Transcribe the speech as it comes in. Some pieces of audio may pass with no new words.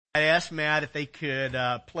I asked Matt if they could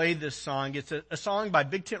play this song. It's a song by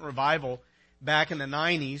Big Tent Revival back in the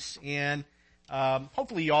 90s, and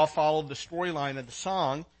hopefully you all followed the storyline of the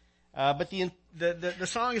song. But the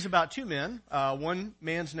song is about two men. One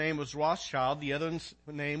man's name was Rothschild, the other's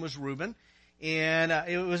name was Reuben, and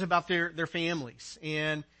it was about their families.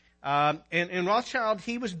 And Rothschild,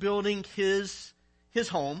 he was building his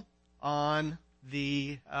home on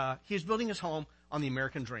the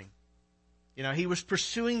American dream. You know, he was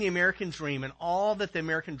pursuing the American dream and all that the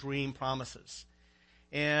American dream promises.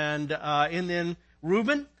 And then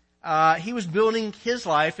Reuben, he was building his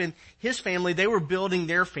life, and his family, they were building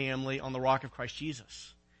their family on the rock of Christ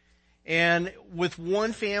Jesus. And with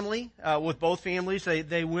one family, with both families,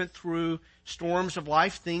 they went through storms of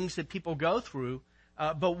life, things that people go through.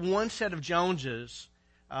 But one set of Joneses,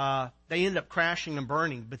 they ended up crashing and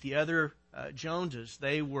burning. But the other Joneses,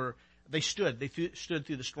 they stood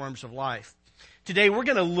through the storms of life. Today we're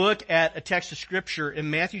going to look at a text of Scripture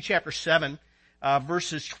in Matthew chapter 7,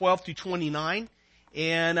 verses 12 through 29.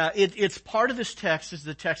 And it's part of this text is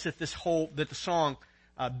the text that the song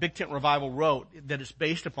Big Tent Revival wrote that it's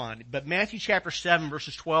based upon. But Matthew chapter 7,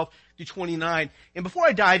 verses 12 through 29. And before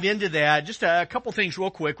I dive into that, just a couple things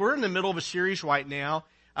real quick. We're in the middle of a series right now.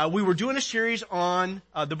 We were doing a series on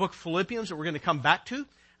the book of Philippians that we're going to come back to,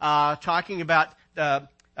 talking about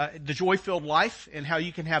the joy-filled life and how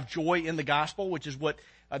you can have joy in the gospel, which is what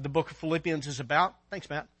the book of Philippians is about. Thanks,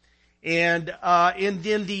 Matt. And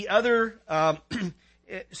then the other,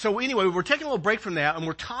 so anyway, we're taking a little break from that, and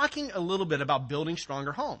we're talking a little bit about building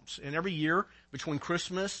stronger homes. And every year between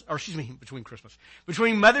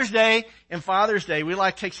Mother's Day and Father's Day, we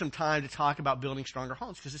like to take some time to talk about building stronger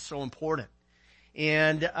homes because it's so important.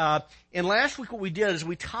 And last week what we did is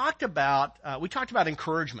we talked about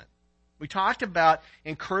encouragement. We talked about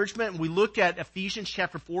encouragement, and we looked at Ephesians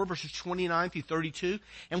chapter 4, verses 29 through 32,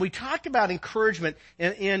 and we talked about encouragement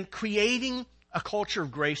in creating a culture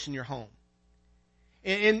of grace in your home.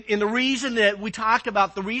 And the reason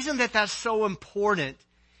that that's so important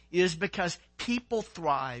is because people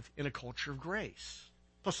thrive in a culture of grace.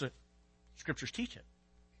 Plus the Scriptures teach it.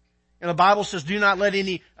 And the Bible says, do not let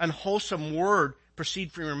any unwholesome word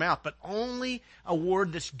proceed from your mouth, but only a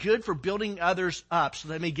word that's good for building others up so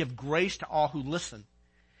they may give grace to all who listen.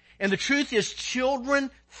 And the truth is,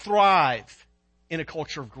 children thrive in a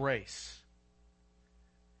culture of grace.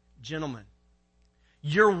 Gentlemen,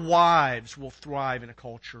 your wives will thrive in a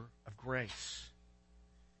culture of grace.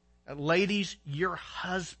 Ladies, your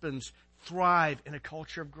husbands thrive in a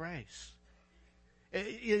culture of grace.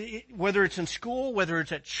 Whether it's in school, whether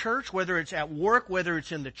it's at church, whether it's at work, whether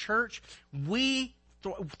it's in the church, we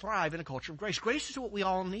thrive in a culture of grace. Grace is what we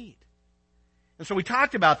all need. And so we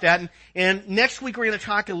talked about that. And next week we're going to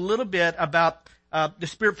talk a little bit about the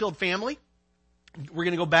Spirit-filled family. We're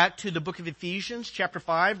going to go back to the book of Ephesians, chapter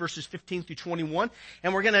 5, verses 15 through 21.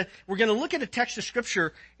 And we're going to look at a text of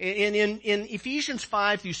Scripture. In Ephesians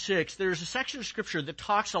 5 through 6, there's a section of Scripture that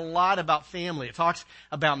talks a lot about family. It talks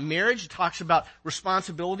about marriage. It talks about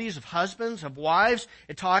responsibilities of husbands, of wives.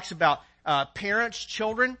 It talks about parents,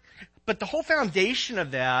 children. But the whole foundation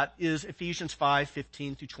of that is Ephesians 5,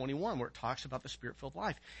 15 through 21, where it talks about the Spirit-filled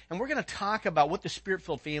life. And we're going to talk about what the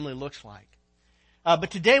Spirit-filled family looks like.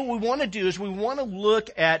 But today what we want to do is we want to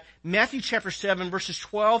look at Matthew chapter 7 verses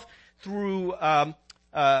 12 through,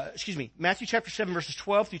 Matthew chapter 7 verses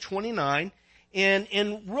 12 through 29.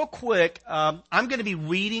 And real quick, I'm going to be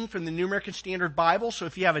reading from the New American Standard Bible. So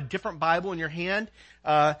if you have a different Bible in your hand,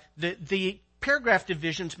 the paragraph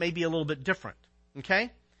divisions may be a little bit different.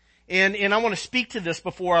 Okay? And I want to speak to this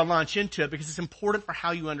before I launch into it because it's important for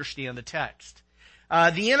how you understand the text.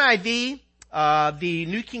 The NIV, the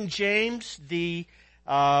New King James,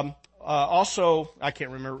 also, I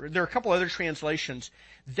can't remember, there are a couple other translations.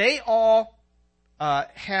 They all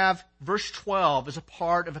have verse 12 as a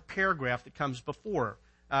part of a paragraph that comes before,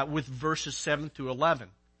 with verses 7 through 11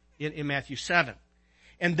 in Matthew 7.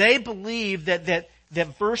 And they believe that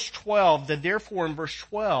verse 12, the therefore in verse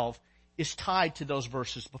 12, is tied to those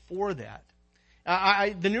verses before that.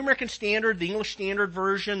 The New American Standard, the English Standard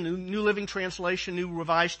Version, New Living Translation, New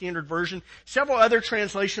Revised Standard Version, several other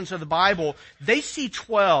translations of the Bible, they see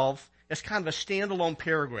 12 as kind of a standalone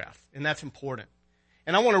paragraph, and that's important.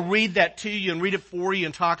 And I want to read that to you and read it for you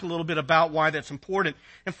and talk a little bit about why that's important.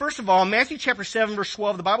 And first of all, Matthew chapter 7 verse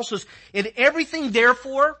 12, the Bible says, in everything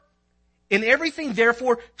therefore,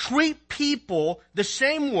 treat people the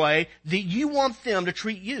same way that you want them to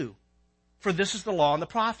treat you. For this is the law and the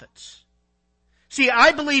prophets. See,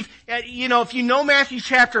 I believe, if you know Matthew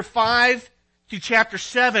chapter 5 through chapter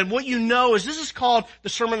 7, what you know is this is called the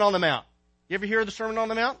Sermon on the Mount. You ever hear of the Sermon on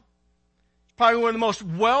the Mount? Probably one of the most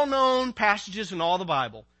well-known passages in all the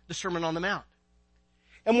Bible, the Sermon on the Mount.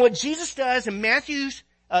 And what Jesus does in Matthew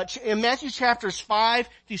chapters 5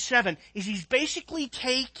 through 7 is he's basically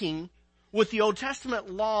taking what the Old Testament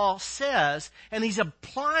law says and he's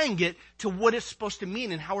applying it to what it's supposed to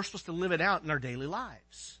mean and how we're supposed to live it out in our daily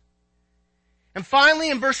lives. And finally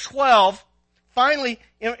in verse 12,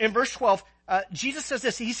 Jesus says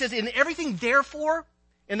this. He says, in everything therefore,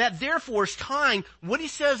 and that therefore is tying what he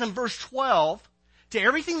says in verse 12 to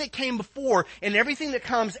everything that came before and everything that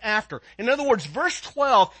comes after. In other words, verse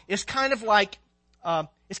 12 is kind of like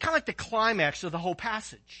the climax of the whole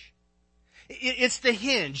passage. It's the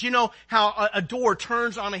hinge. You know how a door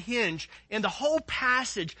turns on a hinge, and the whole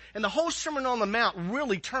passage and the whole Sermon on the Mount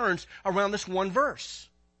really turns around this one verse.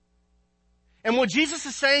 And what Jesus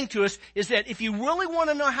is saying to us is that if you really want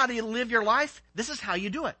to know how to live your life, this is how you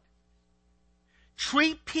do it.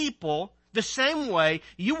 Treat people the same way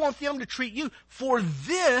you want them to treat you, for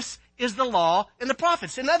this is the law and the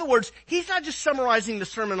prophets. In other words, he's not just summarizing the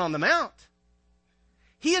Sermon on the Mount.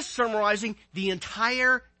 He is summarizing the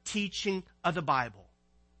entire teaching of the Bible.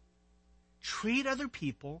 Treat other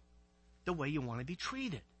people the way you want to be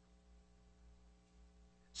treated.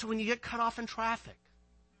 So when you get cut off in traffic,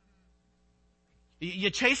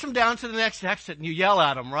 you chase them down to the next exit and you yell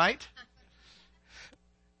at them, right?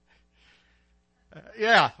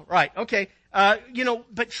 Yeah, right. Okay.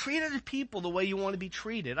 But treat other people the way you want to be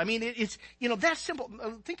treated. I mean, it's that's simple.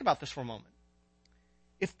 Think about this for a moment.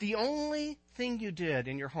 If the only thing you did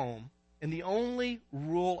in your home and the only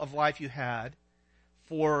rule of life you had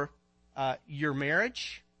for your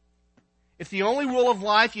marriage, if the only rule of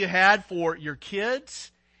life you had for your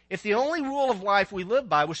kids, if the only rule of life we live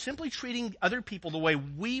by was simply treating other people the way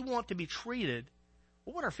we want to be treated,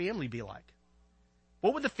 what would our family be like?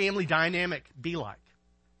 What would the family dynamic be like?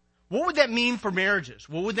 What would that mean for marriages?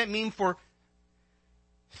 What would that mean for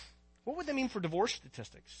divorce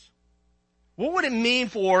statistics? What would it mean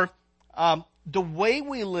for the way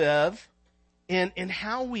we live and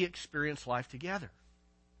how we experience life together?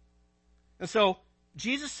 And so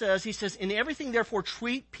Jesus says, he says, in everything therefore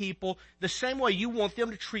treat people the same way you want them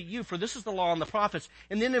to treat you, for this is the law and the prophets.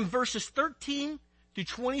 And then in verses 13 through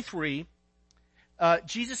 23,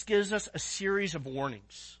 Jesus gives us a series of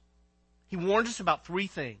warnings. He warns us about three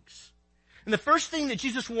things. And the first thing that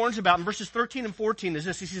Jesus warns about in verses 13 and 14 is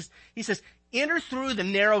this. He says, enter through the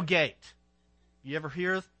narrow gate. You ever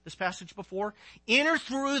hear this passage before? Enter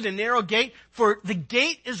through the narrow gate, for the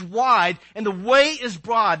gate is wide and the way is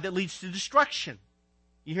broad that leads to destruction.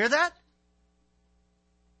 You hear that?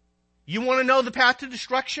 You want to know the path to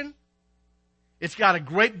destruction? It's got a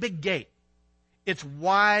great big gate. It's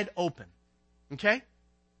wide open. Okay?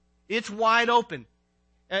 It's wide open.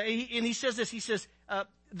 And he says this, he says,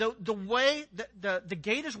 the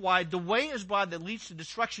gate is wide, the way is broad that leads to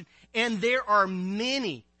destruction, and there are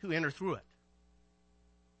many who enter through it.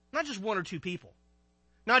 Not just one or two people.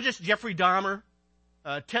 Not just Jeffrey Dahmer,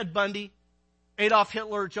 Ted Bundy, Adolf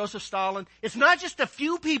Hitler, Joseph Stalin. It's not just a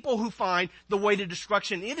few people who find the way to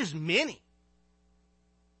destruction. It is many.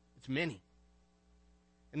 It's many.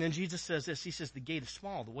 And then Jesus says this, he says the gate is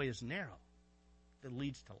small, the way is narrow that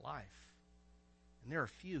leads to life. And there are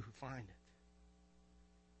few who find it.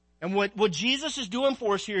 And what Jesus is doing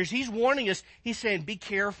for us here is he's warning us, he's saying, be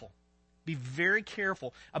careful. Be very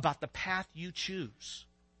careful about the path you choose.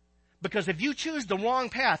 Because if you choose the wrong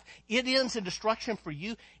path, it ends in destruction for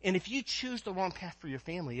you. And if you choose the wrong path for your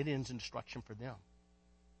family, it ends in destruction for them.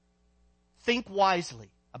 Think wisely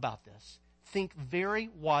about this. Think very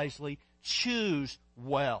wisely. Choose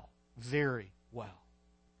well. Very well.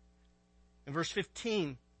 In verse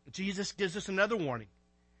 15, Jesus gives us another warning.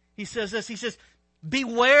 He says this, he says,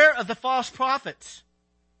 beware of the false prophets.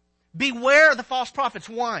 Beware of the false prophets.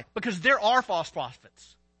 Why? Because there are false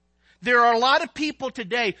prophets. There are a lot of people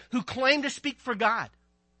today who claim to speak for God.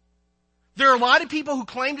 There are a lot of people who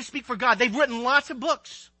claim to speak for God. They've written lots of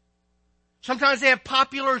books. Sometimes they have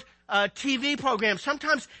popular TV programs.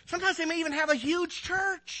 Sometimes they may even have a huge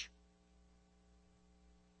church.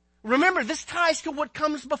 Remember, this ties to what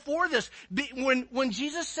comes before this. When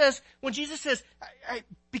Jesus says,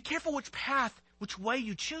 be careful which way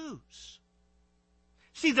you choose.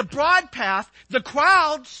 See, the broad path, the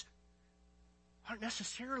crowds aren't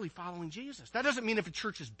necessarily following Jesus. That doesn't mean if a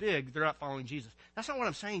church is big, they're not following Jesus. That's not what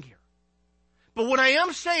I'm saying here. But what I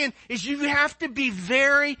am saying is you have to be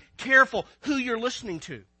very careful who you're listening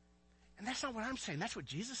to. And that's not what I'm saying. That's what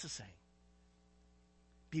Jesus is saying.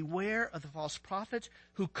 Beware of the false prophets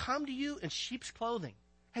who come to you in sheep's clothing.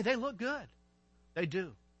 Hey, they look good. They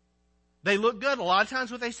do. They look good. A lot of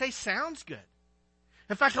times what they say sounds good.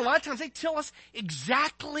 In fact, a lot of times they tell us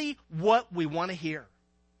exactly what we want to hear.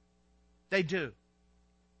 They do.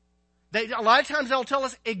 A lot of times they'll tell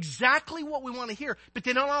us exactly what we want to hear, but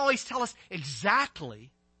they don't always tell us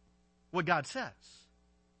exactly what God says.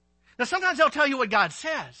 Now, sometimes they'll tell you what God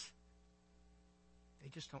says. They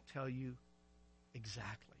just don't tell you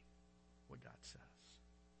exactly what God says.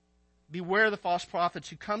 Beware of the false prophets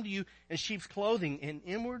who come to you in sheep's clothing and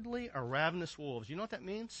inwardly are ravenous wolves. You know what that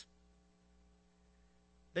means?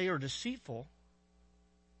 They are deceitful.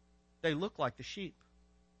 They look like the sheep,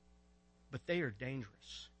 but they are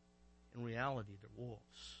dangerous. In reality, they're wolves.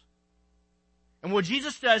 And what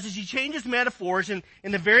Jesus does is he changes metaphors in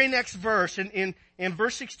the very next verse. In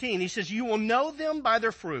verse 16, he says, you will know them by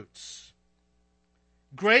their fruits.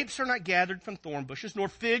 Grapes are not gathered from thorn bushes, nor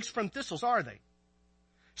figs from thistles, are they?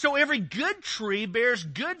 So every good tree bears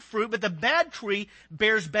good fruit, but the bad tree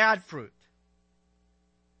bears bad fruit.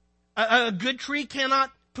 A good tree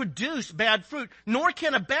cannot produce bad fruit, nor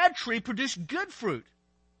can a bad tree produce good fruit.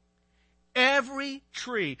 Every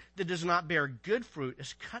tree that does not bear good fruit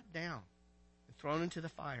is cut down and thrown into the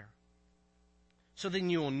fire. So then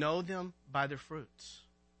you will know them by their fruits.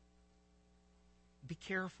 Be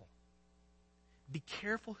careful. Be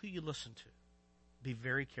careful who you listen to. Be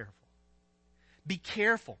very careful. Be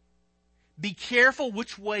careful. Be careful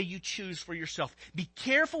which way you choose for yourself. Be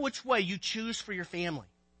careful which way you choose for your family.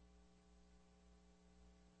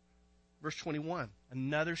 Verse 21,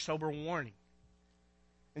 another sober warning.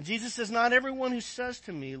 And Jesus says, not everyone who says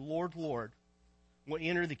to me, Lord, Lord, will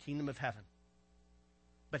enter the kingdom of heaven,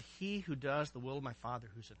 but he who does the will of my Father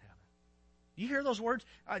who's in heaven. Do you hear those words?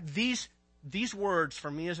 These words for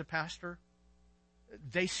me as a pastor,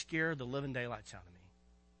 they scare the living daylights out of me.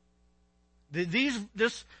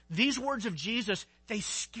 These words of Jesus, they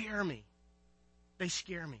scare me. They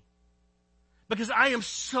scare me. Because I am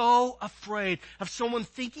so afraid of someone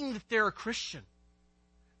thinking that they're a Christian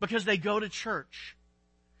because they go to church.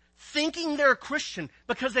 Thinking they're a Christian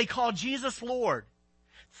because they call Jesus Lord.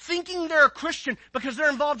 Thinking they're a Christian because they're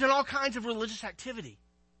involved in all kinds of religious activity.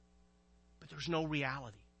 But there's no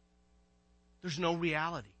reality. There's no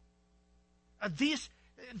reality. These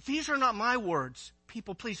are not my words.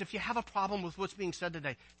 People, please, if you have a problem with what's being said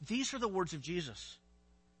today, these are the words of Jesus.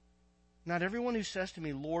 Not everyone who says to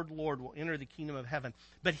me, Lord, Lord, will enter the kingdom of heaven,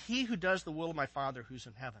 but he who does the will of my Father who's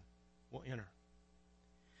in heaven will enter.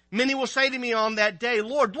 Many will say to me on that day,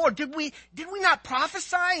 Lord, Lord, did we not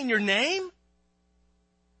prophesy in your name?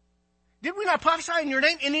 Did we not prophesy in your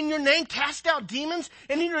name, and in your name cast out demons,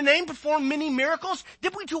 and in your name perform many miracles?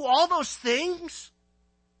 Did we do all those things?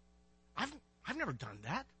 I've never done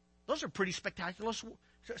that. Those are pretty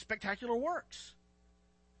spectacular works.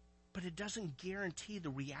 But it doesn't guarantee the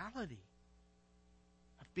reality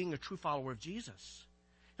of being a true follower of Jesus.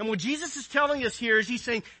 And what Jesus is telling us here is he's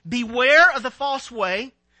saying, beware of the false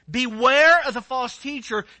way. Beware of the false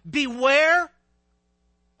teacher. Beware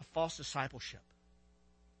of false discipleship.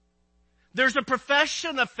 There's a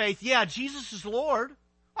profession of faith. Yeah, Jesus is Lord.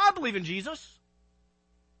 I believe in Jesus.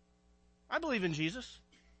 I believe in Jesus.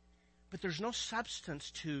 But there's no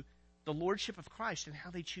substance to the lordship of Christ and how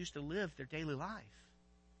they choose to live their daily life.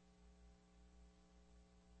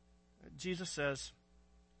 Jesus says,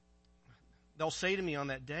 they'll say to me on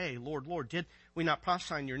that day, Lord, Lord, did we not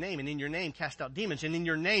prophesy in your name, and in your name cast out demons, and in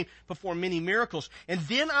your name perform many miracles? And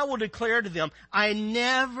then I will declare to them, I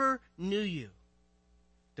never knew you.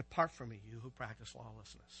 Depart from me, you who practice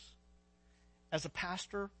lawlessness. As a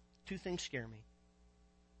pastor, two things scare me.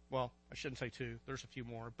 Well, I shouldn't say two. There's a few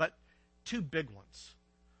more. But two big ones.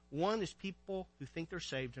 One is people who think they're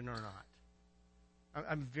saved and are not.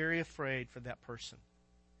 I'm very afraid for that person.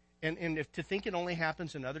 And if to think it only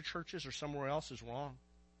happens in other churches or somewhere else is wrong.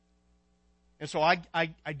 And so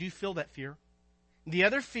I do feel that fear. The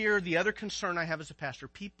other fear, the other concern I have as a pastor,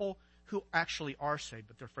 people who actually are saved,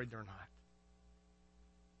 but they're afraid they're not.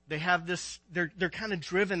 They have this, they're kind of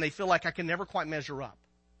driven. They feel like I can never quite measure up.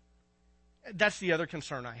 That's the other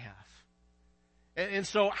concern I have. And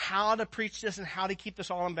so how to preach this and how to keep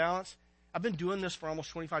this all in balance, I've been doing this for almost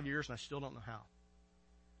 25 years and I still don't know how.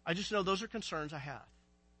 I just know those are concerns I have.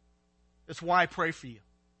 It's why I pray for you.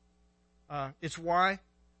 It's why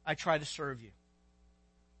I try to serve you.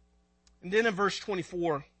 And then in verse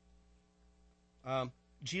 24,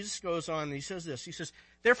 Jesus goes on and he says this. He says,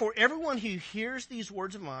 therefore, everyone who hears these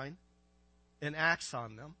words of mine and acts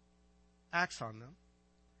on them,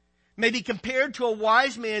 may be compared to a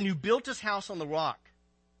wise man who built his house on the rock.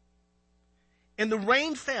 And the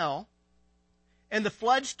rain fell, and the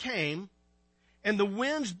floods came, and the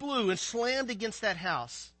winds blew and slammed against that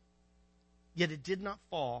house. Yet it did not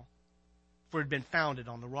fall, for it had been founded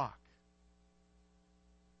on the rock.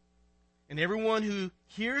 And everyone who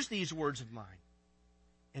hears these words of mine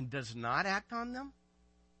and does not act on them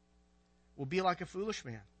will be like a foolish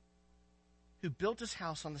man who built his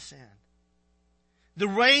house on the sand. The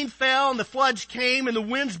rain fell and the floods came and the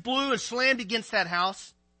winds blew and slammed against that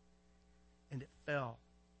house, and it fell.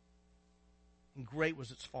 And great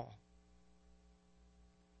was its fall.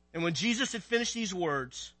 And when Jesus had finished these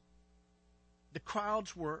words, the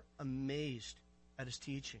crowds were amazed at his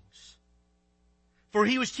teachings. For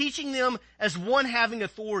he was teaching them as one having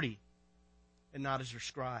authority and not as their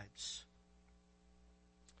scribes.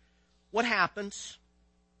 What happens?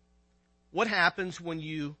 What happens when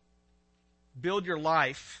you build your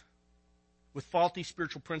life with faulty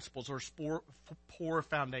spiritual principles or poor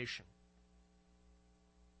foundation?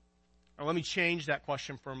 Now, let me change that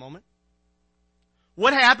question for a moment.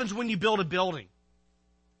 What happens when you build a building?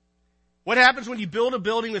 What happens when you build a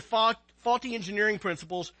building with faulty engineering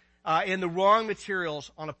principles and the wrong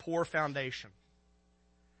materials on a poor foundation?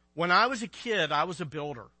 When I was a kid, I was a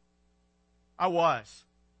builder. I was.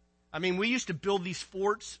 I mean, we used to build these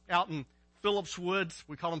forts out in Phillips Woods.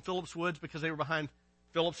 We call them Phillips Woods because they were behind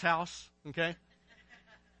Phillips' house, okay?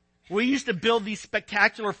 We used to build these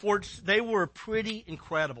spectacular forts. They were pretty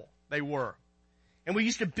incredible. They were. And we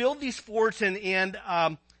used to build these forts but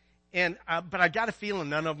I got a feeling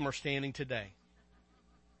none of them are standing today.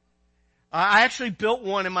 I actually built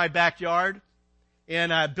one in my backyard,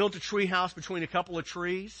 and I built a tree house between a couple of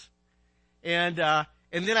trees, and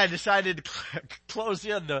then I decided to close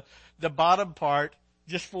in the bottom part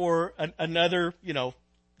just for another,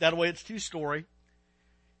 that way it's 2-story.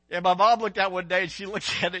 And my mom looked out one day and she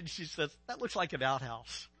looked at it and she says, "That looks like an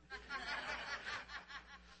outhouse."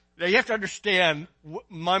 Now you have to understand,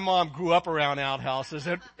 my mom grew up around outhouses,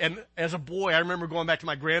 and as a boy I remember going back to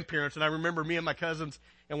my grandparents, and I remember me and my cousins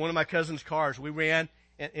in one of my cousin's cars. We ran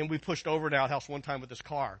and we pushed over an outhouse one time with this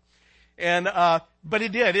car. And, but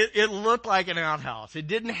it did. It looked like an outhouse. It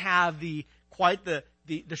didn't have quite the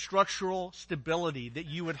structural stability that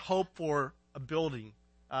you would hope for a building,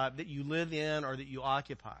 that you live in or that you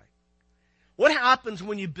occupy. What happens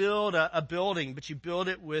when you build a building, but you build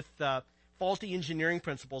it with, faulty engineering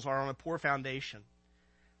principles or on a poor foundation?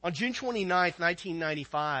 On June 29th,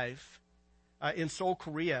 1995, in Seoul,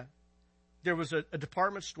 Korea, there was a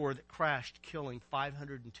department store that crashed, killing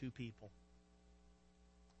 502 people.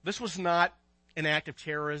 This was not an act of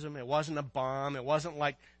terrorism. It wasn't a bomb. It wasn't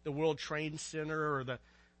like the World Trade Center or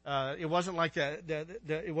it wasn't like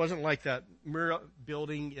the Murrah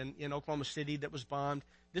building in Oklahoma City that was bombed.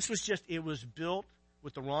 This was it was built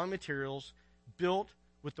with the wrong materials, built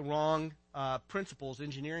with the wrong principles,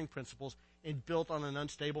 engineering principles, and built on an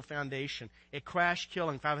unstable foundation. It crashed,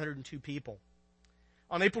 killing 502 people.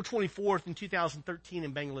 On April 24th in 2013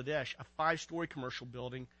 in Bangladesh, a 5-story commercial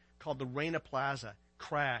building called the Rana Plaza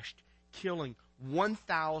crashed, killing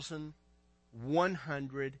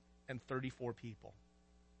 1,134 people.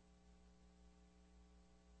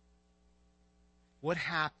 What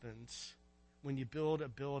happens when you build a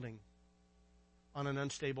building on an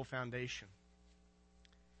unstable foundation?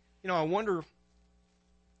 I wonder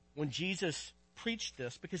when Jesus preached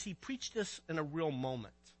this, because he preached this in a real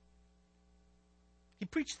moment. He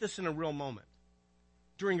preached this in a real moment,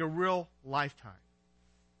 during a real lifetime.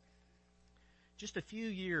 Just a few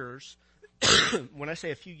years, when I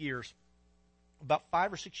say a few years, about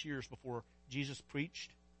 5 or 6 years before Jesus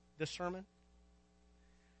preached this sermon,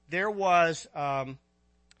 there was, it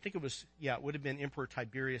would have been Emperor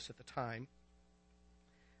Tiberius at the time.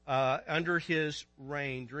 During his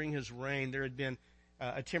reign, there had been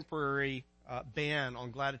a temporary ban on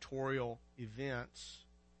gladiatorial events,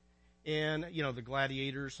 and the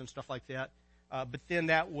gladiators and stuff like that. But then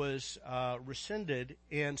that was rescinded,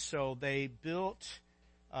 and so they built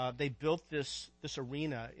this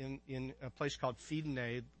arena in a place called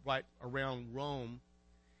Fidense, right around Rome,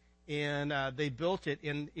 and they built it,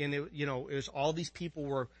 and it was all these people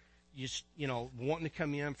were just wanting to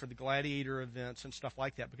come in for the gladiator events and stuff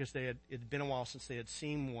like that, because it had been a while since they had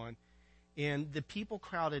seen one, and the people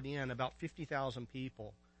crowded in, about 50,000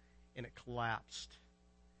 people, and it collapsed,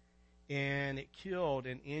 and it killed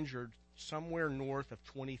and injured somewhere north of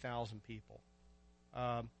 20,000 people.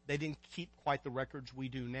 They didn't keep quite the records we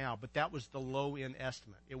do now, but that was the low-end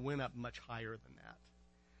estimate. It went up much higher than that.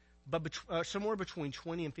 But somewhere between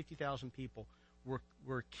 20 and 50,000 people were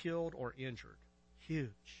killed or injured.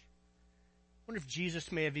 Huge. I wonder if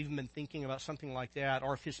Jesus may have even been thinking about something like that,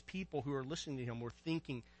 or if his people who are listening to him were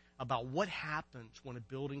thinking about what happens when a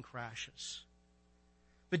building crashes.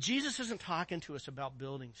 But Jesus isn't talking to us about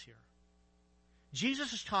buildings here.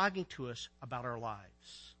 Jesus is talking to us about our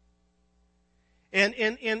lives.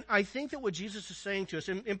 And I think that what Jesus is saying to us,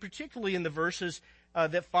 and particularly in the verses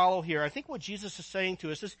that follow here, I think what Jesus is saying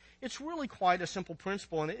to us is, it's really quite a simple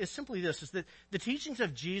principle, and it's simply this, is that the teachings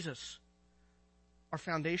of Jesus are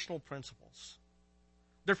foundational principles.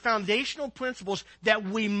 They're foundational principles that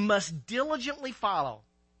we must diligently follow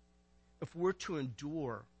if we're to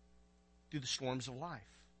endure through the storms of life.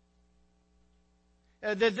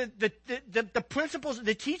 The principles,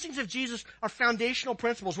 the teachings of Jesus are foundational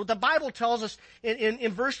principles. What the Bible tells us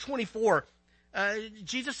in verse 24,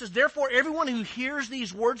 Jesus says, therefore everyone who hears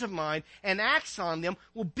these words of mine and acts on them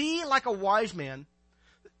will be like a wise man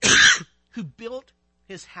who built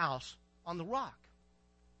his house on the rock.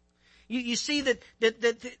 You see that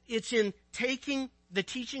it's in taking the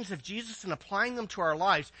teachings of Jesus and applying them to our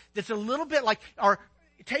lives that's a little bit like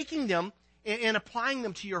taking them and applying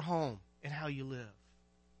them to your home and how you live.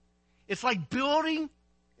 It's like building,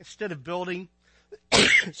 instead of building,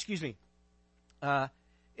 excuse me,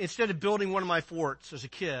 instead of building one of my forts as a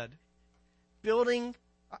kid, building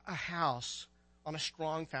a house on a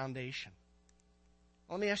strong foundation.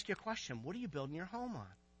 Let me ask you a question. What are you building your home on?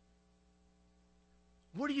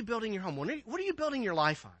 What are you building your home on? What are you building your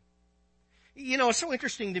life on? You know, it's so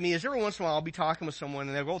interesting to me is every once in a while I'll be talking with someone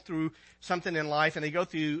and they'll go through something in life and they go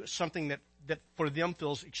through something that for them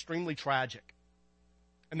feels extremely tragic.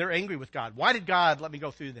 And they're angry with God. Why did God let me go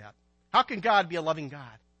through that? How can God be a loving God?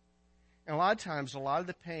 And a lot of times, a lot of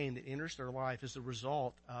the pain that enters their life is the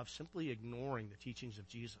result of simply ignoring the teachings of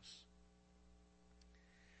Jesus.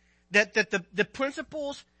 That the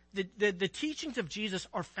principles, the teachings of Jesus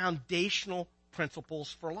are foundational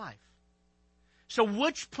principles for life. So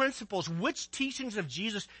which principles, which teachings of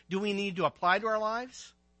Jesus do we need to apply to our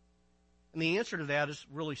lives? And the answer to that is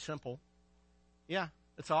really simple. Yeah,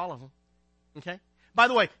 it's all of them. Okay? By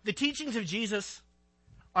the way, the teachings of Jesus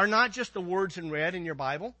are not just the words in red in your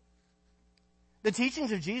Bible. The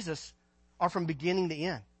teachings of Jesus are from beginning to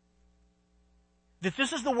end. That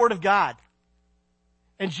this is the Word of God.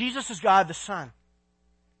 And Jesus is God the Son.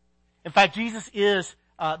 In fact, Jesus is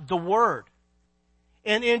the Word.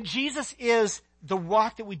 And Jesus is the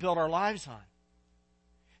rock that we build our lives on.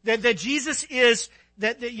 That Jesus is,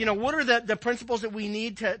 what are the principles that we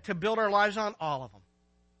need to build our lives on? All of them.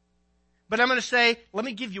 But I'm going to say, let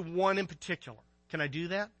me give you one in particular. Can I do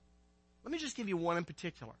that? Let me just give you one in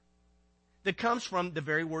particular that comes from the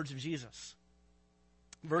very words of Jesus.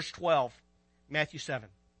 Verse 12, Matthew 7.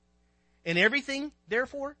 In everything,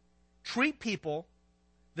 therefore, treat people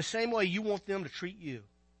the same way you want them to treat you.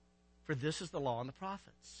 For this is the law and the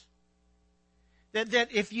prophets. That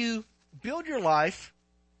if you build your life,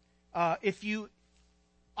 if you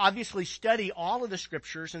obviously study all of the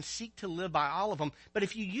scriptures and seek to live by all of them, but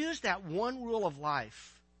if you use that one rule of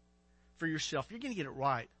life for yourself, you're going to get it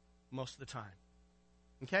right most of the time.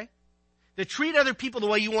 Okay? To treat other people the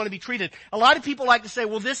way you want to be treated. A lot of people like to say,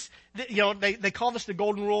 well, they call this the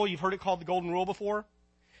golden rule. You've heard it called the golden rule before.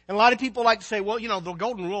 And a lot of people like to say, well, the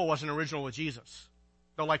golden rule wasn't original with Jesus.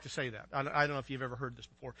 They'll like to say that. I don't know if you've ever heard this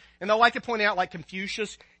before. And they'll like to point out, like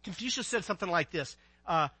Confucius. Confucius said something like this.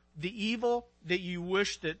 The evil that you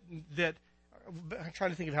wish that I'm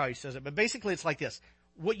trying to think of how he says it, but basically it's like this.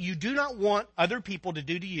 What you do not want other people to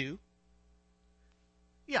do to you,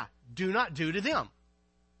 do not do to them.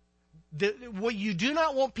 What you do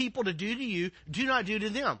not want people to do to you, do not do to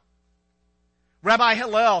them. Rabbi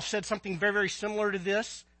Hillel said something very, very similar to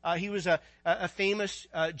this. He was a famous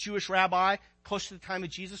Jewish rabbi close to the time of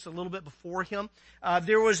Jesus, a little bit before him.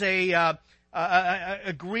 There was a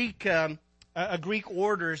Greek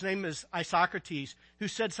orator, his name is Isocrates, who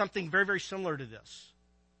said something very, very similar to this.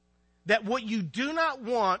 That what you do not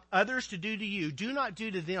want others to do to you, do not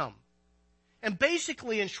do to them. And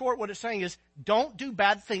basically, in short, what it's saying is, don't do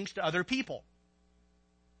bad things to other people.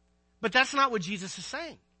 But that's not what Jesus is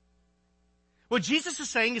saying. What Jesus is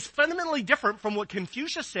saying is fundamentally different from what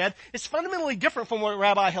Confucius said. It's fundamentally different from what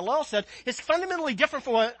Rabbi Hillel said. It's fundamentally different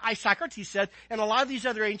from what Isocrates said and a lot of these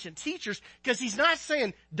other ancient teachers, because he's not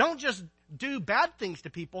saying, don't just do bad things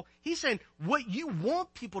to people. He's saying, what you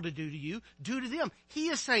want people to do to you, do to them. He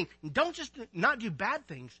is saying, don't just not do bad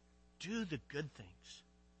things, do the good things.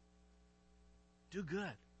 Do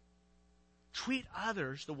good. Treat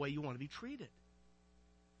others the way you want to be treated.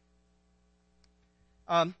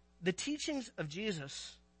 The teachings of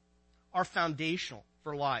Jesus are foundational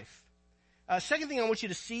for life. Second thing I want you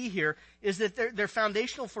to see here is that they're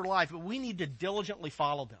foundational for life, but we need to diligently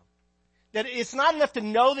follow them. That it's not enough to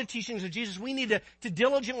know the teachings of Jesus. We need to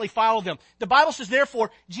diligently follow them. The Bible says,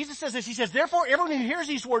 therefore, Jesus says this. He says, therefore, everyone who hears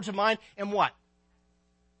these words of mine and what?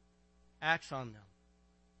 Acts on them.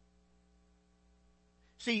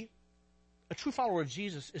 See, A true follower of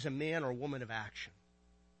Jesus is a man or a woman of action.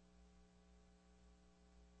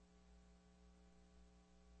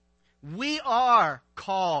 We are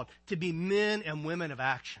called to be men and women of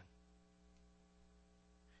action.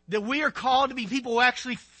 That we are called to be people who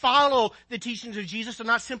actually follow the teachings of Jesus and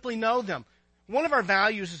not simply know them. One of our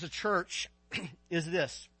values as a church is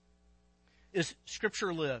this, is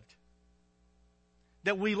Scripture lived.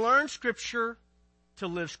 That we learn Scripture to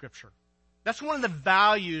live Scripture. That's one of the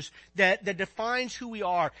values that defines who we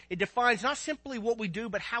are. It defines not simply what we do,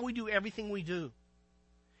 but how we do everything we do.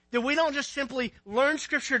 That we don't just simply learn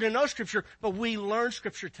Scripture to know Scripture, but we learn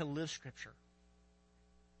Scripture to live Scripture.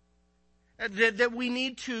 That we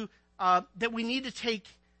need to take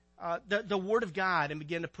the Word of God and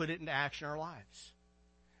begin to put it into action in our lives.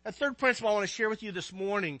 A third principle I want to share with you this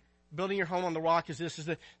morning, building your home on the rock, is this: is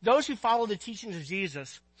that those who follow the teachings of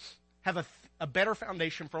Jesus have a better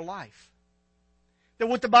foundation for life. That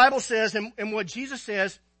what the Bible says and what Jesus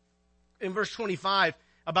says in verse 25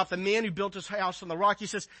 about the man who built his house on the rock, he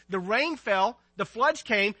says, the rain fell, the floods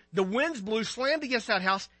came, the winds blew, slammed against that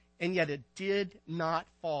house, and yet it did not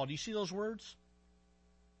fall. Do you see those words?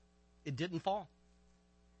 It didn't fall.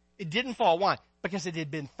 It didn't fall. Why? Because it had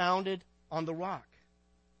been founded on the rock.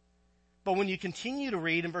 But when you continue to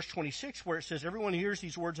read in verse 26 where it says, everyone who hears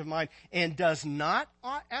these words of mine and does not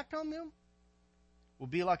act on them will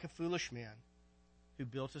be like a foolish man who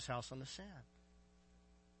built his house on the sand.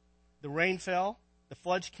 The rain fell, the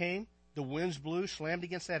floods came, the winds blew, slammed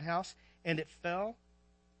against that house, and it fell,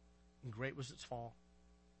 and great was its fall.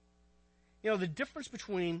 You know, the difference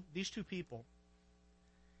between these two people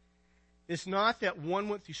is not that one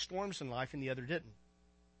went through storms in life and the other didn't.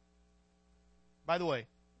 By the way,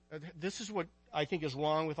 this is what I think is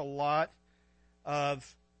wrong with a lot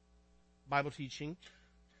of Bible teaching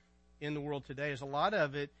in the world today, is a lot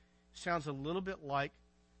of it sounds a little bit like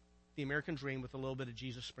the American dream with a little bit of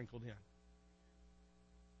Jesus sprinkled in.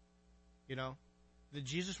 You know, that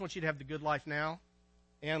Jesus wants you to have the good life now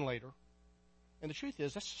and later. And the truth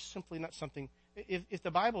is, that's just simply not something. If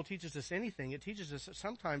the Bible teaches us anything, it teaches us that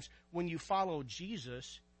sometimes when you follow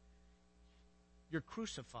Jesus, you're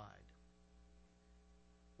crucified.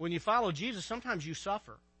 When you follow Jesus, sometimes you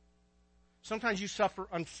suffer. Sometimes you suffer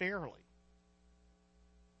unfairly.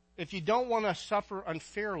 If you don't want to suffer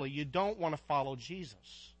unfairly, you don't want to follow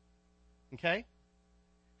Jesus. Okay?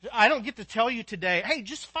 I don't get to tell you today, hey,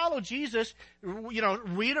 just follow Jesus, you know,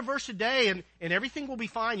 read a verse a day and everything will be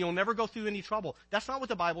fine. You'll never go through any trouble. That's not what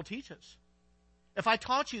the Bible teaches. If I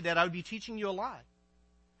taught you that, I would be teaching you a lie.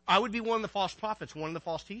 I would be one of the false prophets, one of the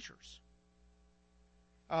false teachers.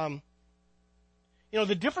 You know,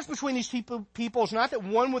 the difference between these people is not that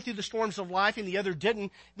one went through the storms of life and the other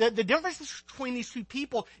didn't. The difference between these two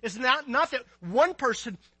people is not that one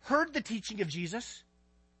person heard the teaching of Jesus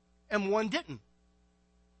and one didn't.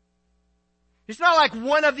 It's not like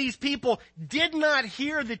one of these people did not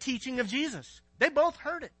hear the teaching of Jesus. They both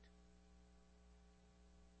heard it.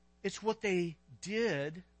 It's what they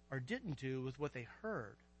did or didn't do with what they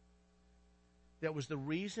heard that was the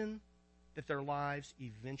reason that their lives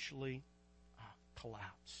eventually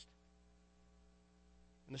collapsed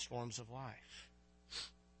in the storms of life.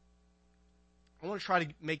 I want to try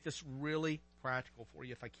to make this really practical for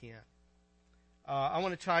you if I can. I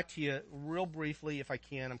want to talk to you real briefly if I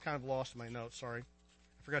can. I'm kind of lost in my notes, sorry.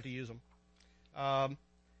 I forgot to use them.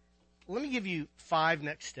 Let me give you 5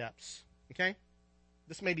 next steps, okay?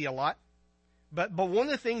 This may be a lot, but one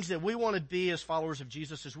of the things that we want to be as followers of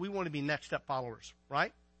Jesus is we want to be next step followers,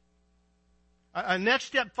 right? A next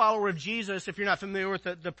step follower of Jesus, if you're not familiar with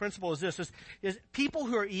the principle, is this, is people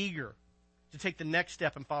who are eager to take the next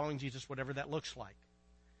step in following Jesus, whatever that looks like.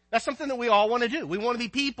 That's something that we all want to do. We want to be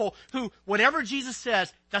people who, whatever Jesus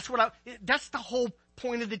says, that's the whole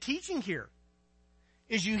point of the teaching here.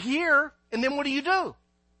 Is you hear, and then what do?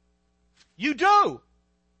 You do.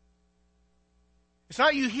 It's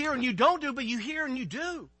not you hear and you don't do, but you hear and you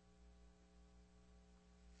do.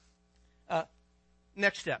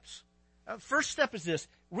 Next steps. First step is this.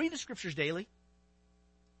 Read the Scriptures daily.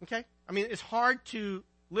 Okay? I mean, it's hard to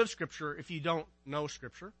live Scripture if you don't know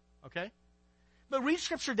Scripture. Okay? But read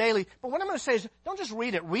Scripture daily. But what I'm going to say is, don't just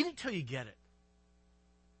read it. Read it till you get it.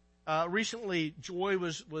 Recently, Joy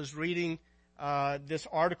was reading this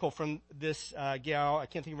article from this gal. I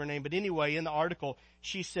can't think of her name. But anyway, in the article,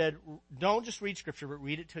 she said, don't just read Scripture, but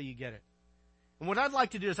read it till you get it. And what I'd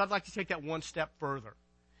like to do is I'd like to take that one step further.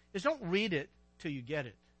 Is don't read it till you get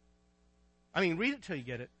it. I mean, read it till you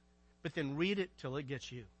get it, but then read it till it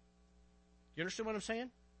gets you. You understand what I'm saying?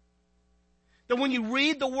 That when you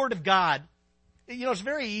read the Word of God, you know, it's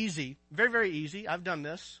very easy, very, very easy. I've done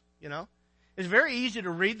this, you know. It's very easy to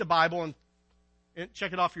read the Bible and and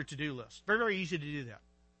check it off your to-do list. Very, very easy to do that.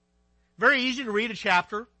 Very easy to read a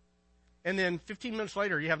chapter, and then 15 minutes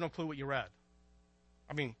later, you have no clue what you read.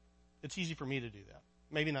 I mean, it's easy for me to do that.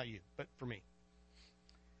 Maybe not you, but for me.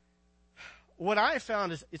 What I have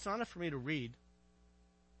found is it's not enough for me to read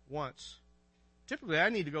once. Typically, I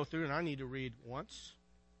need to go through and I need to read once,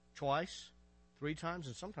 twice, 3 times,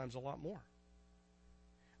 and sometimes a lot more.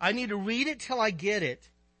 I need to read it till I get it.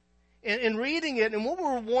 And reading it, and what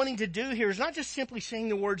we're wanting to do here is not just simply saying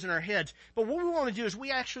the words in our heads, but what we want to do is we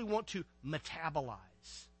actually want to metabolize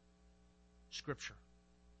Scripture.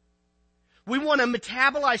 We want to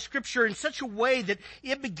metabolize Scripture in such a way that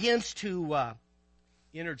it begins to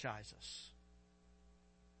energize us.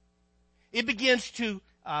 It begins to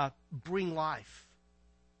bring life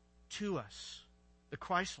to us, the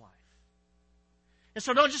Christ life. And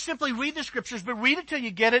so don't just simply read the Scriptures, but read it till you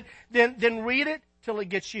get it, then read it till it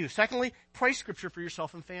gets you. Secondly, pray Scripture for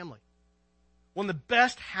yourself and family. One of the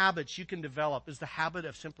best habits you can develop is the habit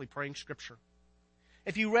of simply praying Scripture.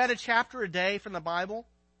 If you read a chapter a day from the Bible,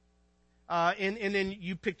 and then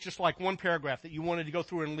you pick just like one paragraph that you wanted to go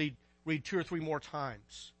through and read 2 or 3 more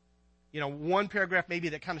times. One paragraph maybe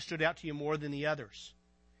that kind of stood out to you more than the others.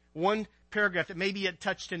 One paragraph that maybe it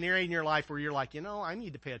touched an area in your life where you're like, I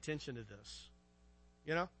need to pay attention to this.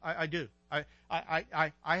 I do. I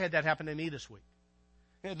had that happen to me this week.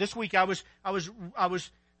 This week I was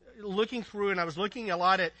looking through and I was looking a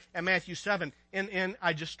lot at Matthew 7 and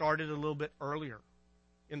I just started a little bit earlier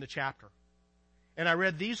in the chapter. And I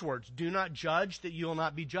read these words, do not judge that you will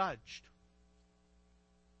not be judged.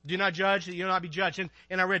 Do not judge that you will not be judged.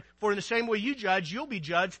 And I read, for in the same way you judge, you'll be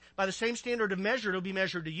judged. By the same standard of measure, it'll be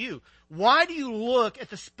measured to you. Why do you look at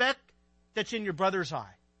the speck that's in your brother's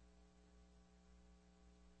eye,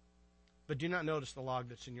 but do not notice the log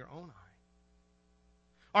that's in your own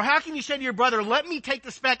eye? Or how can you say to your brother, let me take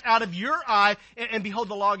the speck out of your eye, and behold,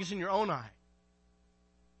 the log is in your own eye?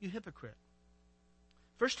 You hypocrite.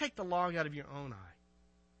 First take the log out of your own eye,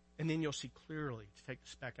 and then you'll see clearly to take the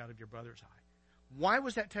speck out of your brother's eye. Why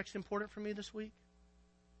was that text important for me this week?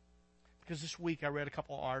 Because this week I read a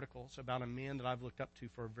couple of articles about a man that I've looked up to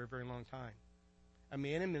for a very, very long time. A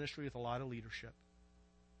man in ministry with a lot of leadership.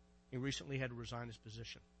 He recently had to resign his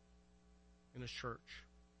position in his church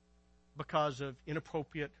because of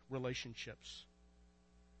inappropriate relationships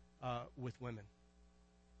with women.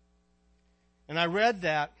 And I read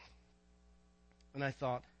that, and I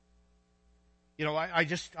thought,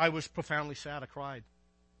 I was profoundly sad. I cried.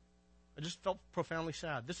 I just felt profoundly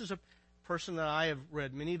sad. This is a person that I have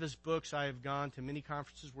read many of his books. I have gone to many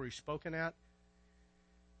conferences where he's spoken at.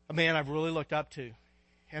 A man I've really looked up to.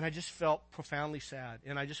 And I just felt profoundly sad.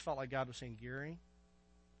 And I just felt like God was saying, Gary,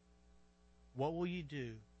 what will you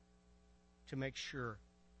do to make sure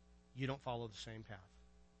you don't follow the same path?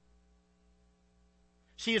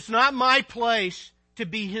 See, it's not my place to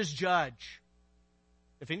be his judge.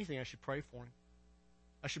 If anything, I should pray for him.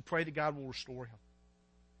 I should pray that God will restore him.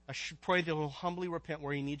 I should pray that he'll humbly repent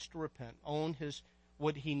where he needs to repent, own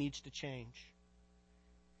what he needs to change.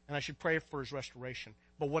 And I should pray for his restoration.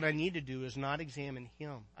 But what I need to do is not examine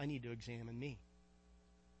him. I need to examine me.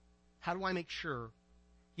 How do I make sure?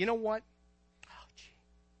 You know what?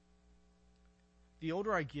 The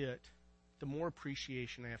older I get, the more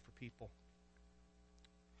appreciation I have for people.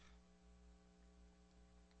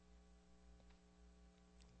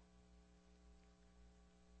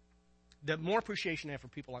 The more appreciation I have for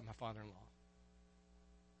people like my father-in-law.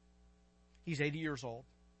 He's 80 years old.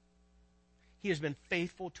 He has been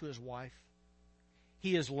faithful to his wife.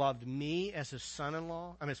 He has loved me as his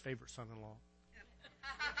son-in-law. I'm his favorite son-in-law.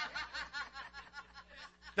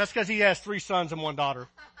 That's because he has 3 sons and 1 daughter.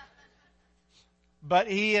 But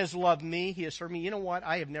he has loved me. He has served me. You know what?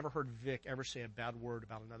 I have never heard Vic ever say a bad word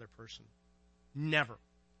about another person. Never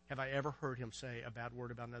have I ever heard him say a bad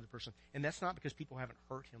word about another person. And that's not because people haven't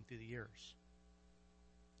hurt him through the years.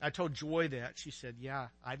 I told Joy that. She said, yeah,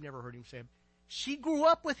 I've never heard him say it. She grew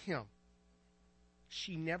up with him.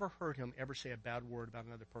 She never heard him ever say a bad word about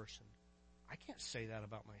another person. I can't say that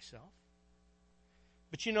about myself.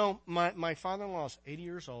 But my father-in-law is 80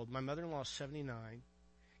 years old. My mother-in-law is 79.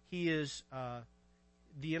 He is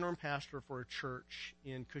the interim pastor for a church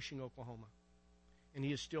in Cushing, Oklahoma. And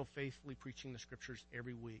he is still faithfully preaching the Scriptures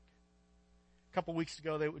every week. A couple weeks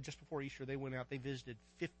ago, just before Easter, they went out. They visited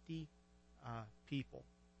 50 people.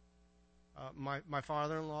 My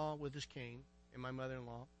father-in-law with his cane and my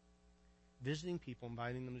mother-in-law visiting people,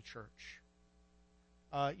 inviting them to church.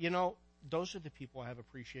 Those are the people I have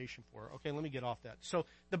appreciation for. Okay, let me get off that. So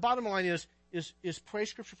the bottom line is pray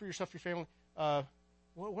Scripture for yourself, your family.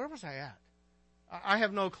 Where was I at? I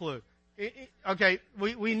have no clue. Okay,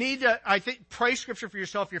 we need to, I think, pray Scripture for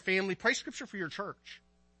yourself, your family, pray Scripture for your church.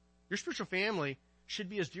 Your spiritual family should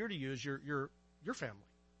be as dear to you as your family.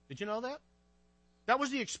 Did you know that? That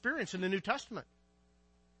was the experience in the New Testament,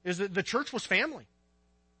 is that the church was family.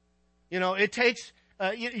 You know, it takes,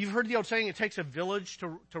 you've heard the old saying, it takes a village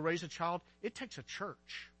to raise a child. It takes a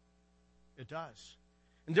church. It does.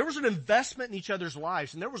 And there was an investment in each other's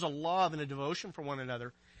lives, and there was a love and a devotion for one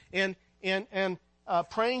another. And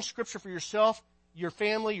praying Scripture for yourself, your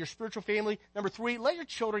family, your spiritual family. Number 3, let your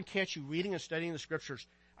children catch you reading and studying the Scriptures.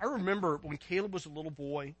 I remember when Caleb was a little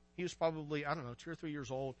boy, he was probably, 2 or 3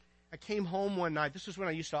 years old. I came home one night. This is when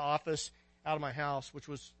I used to office out of my house, which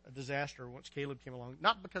was a disaster once Caleb came along.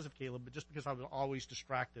 Not because of Caleb, but just because I was always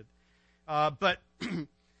distracted. But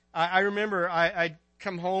I remember I'd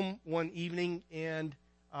come home one evening, and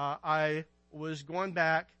I was going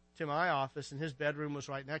back to my office, and his bedroom was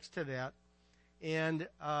right next to that. And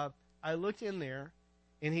I looked in there,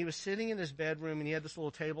 and he was sitting in his bedroom, and he had this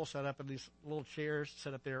little table set up and these little chairs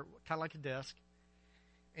set up there, kind of like a desk.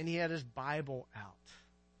 And he had his Bible out.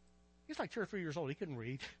 He was like 2 or 3 years old. He couldn't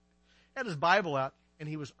read. He had his Bible out, and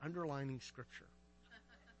he was underlining Scripture.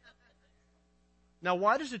 Now,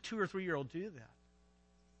 why does a 2 or 3-year-old do that?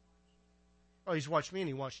 Oh, he's watched me, and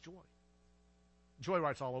he watched Joy. Joy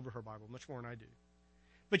writes all over her Bible, much more than I do.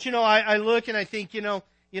 But, I look and I think, that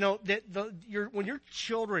when your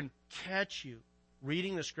children catch you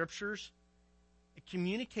reading the Scriptures, it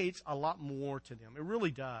communicates a lot more to them. It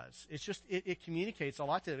really does. It's just, it communicates a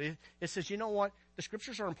lot to them. It says, you know what? The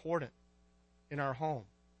Scriptures are important in our home.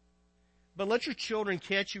 But let your children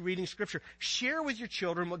catch you reading Scripture. Share with your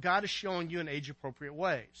children what God is showing you in age-appropriate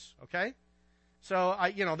ways. Okay? So,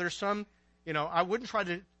 there's some, I wouldn't try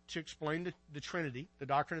to explain the Trinity, the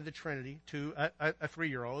doctrine of the Trinity, to a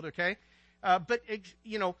 3-year-old, okay? But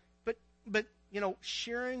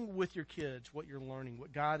sharing with your kids what you're learning,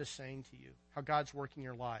 what God is saying to you, how God's working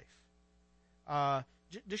your life.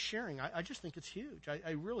 Just sharing, I just think it's huge.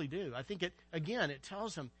 I really do. I think it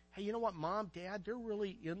tells them, hey, you know what, Mom, Dad, they're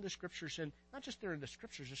really in the Scriptures, and not just they're in the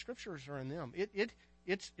Scriptures are in them.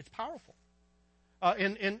 It's powerful.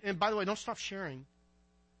 And by the way, don't stop sharing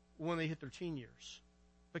when they hit their teen years,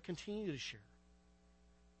 but continue to share.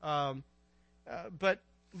 But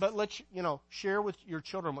let's, share with your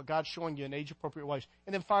children what God's showing you in age-appropriate ways.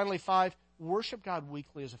 And then finally, 5, worship God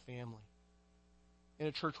weekly as a family in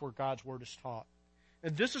a church where God's Word is taught.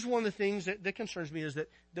 And this is one of the things that concerns me, is that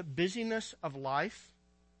the busyness of life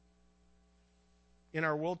in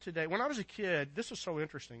our world today. When I was a kid, this was so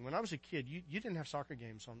interesting. When I was a kid, you didn't have soccer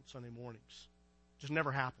games on Sunday mornings. It just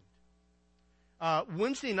never happened.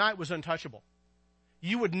 Wednesday night was untouchable.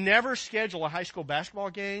 You would never schedule a high school basketball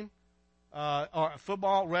game, or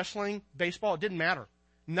football, wrestling, baseball. It didn't matter.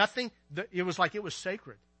 Nothing. It was like it was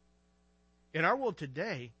sacred. In our world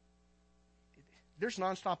today, there's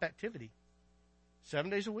nonstop activity, 7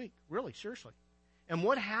 days a week. Really, seriously. And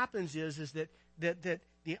what happens is that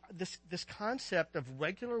this concept of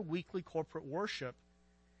regular weekly corporate worship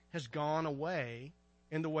has gone away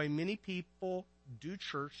in the way many people do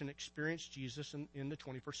church and experience Jesus in the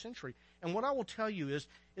 21st century. And what I will tell you is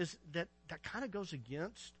that kind of goes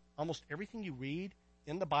against almost everything you read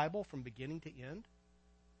in the Bible from beginning to end.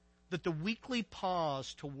 That the weekly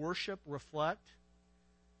pause to worship, reflect,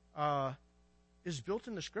 is built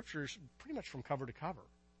in the Scriptures pretty much from cover to cover.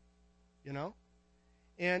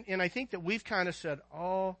 And I think that we've kind of said,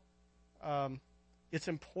 it's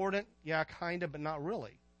important, yeah, kind of, but not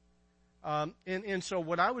really. And so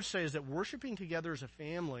what I would say is that worshiping together as a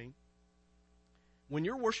family, when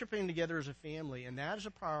you're worshiping together as a family, and that is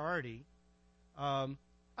a priority,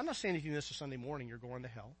 I'm not saying if you miss a Sunday morning, you're going to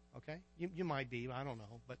hell, okay? You might be, I don't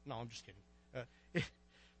know, but no, I'm just kidding.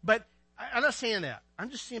 But I'm not saying that. I'm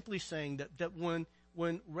just simply saying that when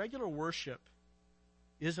regular worship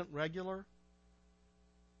isn't regular,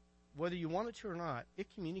 whether you want it to or not, it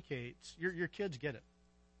communicates. Your kids get it.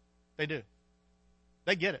 They do.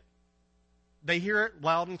 They get it. They hear it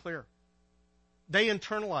loud and clear. They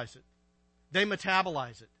internalize it. They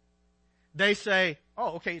metabolize it. They say,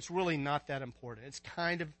 oh, okay, it's really not that important. It's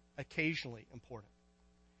kind of occasionally important.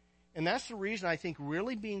 And that's the reason I think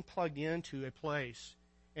really being plugged into a place.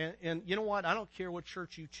 And you know what? I don't care what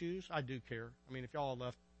church you choose. I do care. I mean, if y'all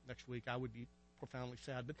left next week, I would be profoundly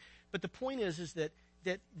sad. But the point is that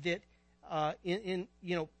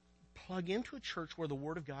plug into a church where the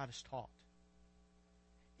Word of God is taught.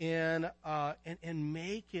 And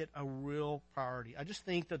make it a real priority. I just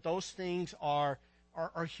think that those things are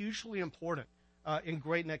hugely important and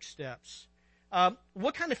great next steps.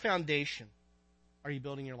 What kind of foundation are you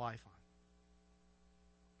building your life on?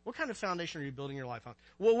 What kind of foundation are you building your life on?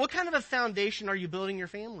 Well, what kind of a foundation are you building your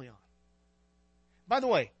family on? By the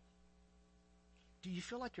way, do you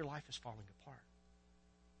feel like your life is falling apart?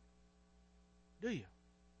 Do you?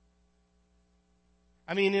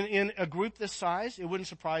 I mean, in a group this size, it wouldn't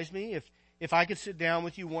surprise me if I could sit down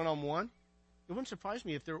with you one-on-one. It wouldn't surprise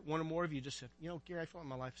me if there one or more of you just said, Gary, I feel like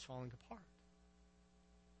my life is falling apart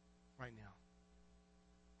right now.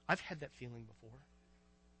 I've had that feeling before.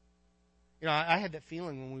 I had that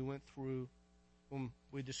feeling when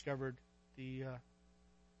we discovered the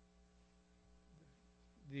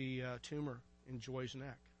tumor in Joy's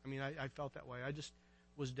neck. I mean, I felt that way. I just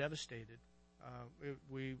was devastated.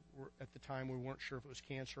 We were, at the time, we weren't sure if it was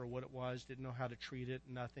cancer or what it was, didn't know how to treat it,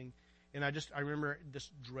 nothing. And I remember this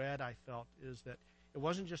dread I felt is that it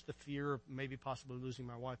wasn't just the fear of maybe possibly losing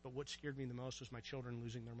my wife, but what scared me the most was my children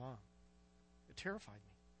losing their mom. It terrified me.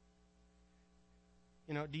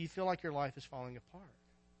 Do you feel like your life is falling apart?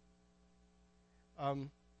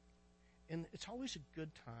 And it's always a good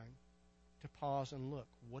time to pause and look.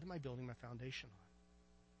 What am I building my foundation on?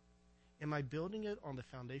 Am I building it on the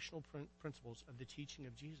foundational principles of the teaching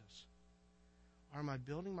of Jesus? Or am I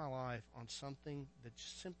building my life on something that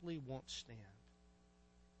simply won't stand?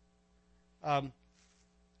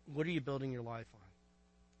 What are you building your life on?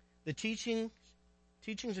 The teachings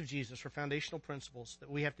of Jesus are foundational principles that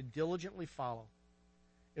we have to diligently follow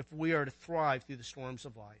if we are to thrive through the storms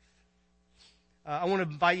of life. I want to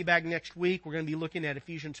invite you back next week. We're going to be looking at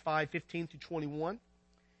Ephesians 5:15 through 21.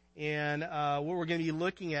 And what we're going to be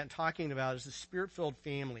looking at and talking about is the Spirit-filled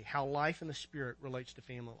family, how life in the Spirit relates to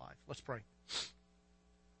family life. Let's pray.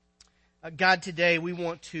 God, today we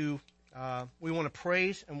want to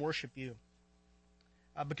praise and worship you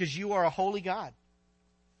because you are a holy God.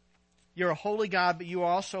 You're a holy God, but you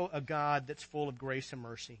are also a God that's full of grace and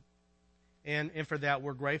mercy. And for that,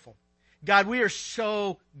 we're grateful. God, we are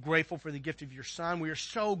so grateful for the gift of your Son. We are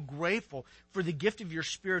so grateful for the gift of your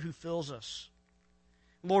Spirit who fills us.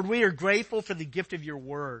 Lord, we are grateful for the gift of your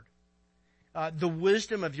Word, the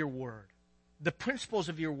wisdom of your Word, the principles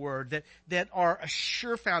of your Word that are a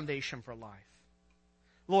sure foundation for life.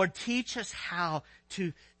 Lord, teach us how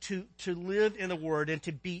to live in the Word and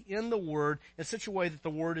to be in the Word in such a way that the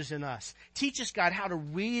Word is in us. Teach us, God, how to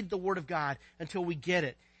read the Word of God until we get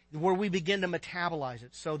it, where we begin to metabolize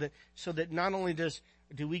it so that not only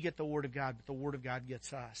do we get the Word of God, but the Word of God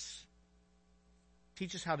gets us.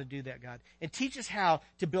 Teach us how to do that, God. And teach us how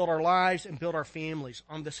to build our lives and build our families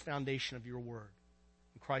on this foundation of your Word.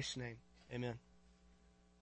 In Christ's name, amen.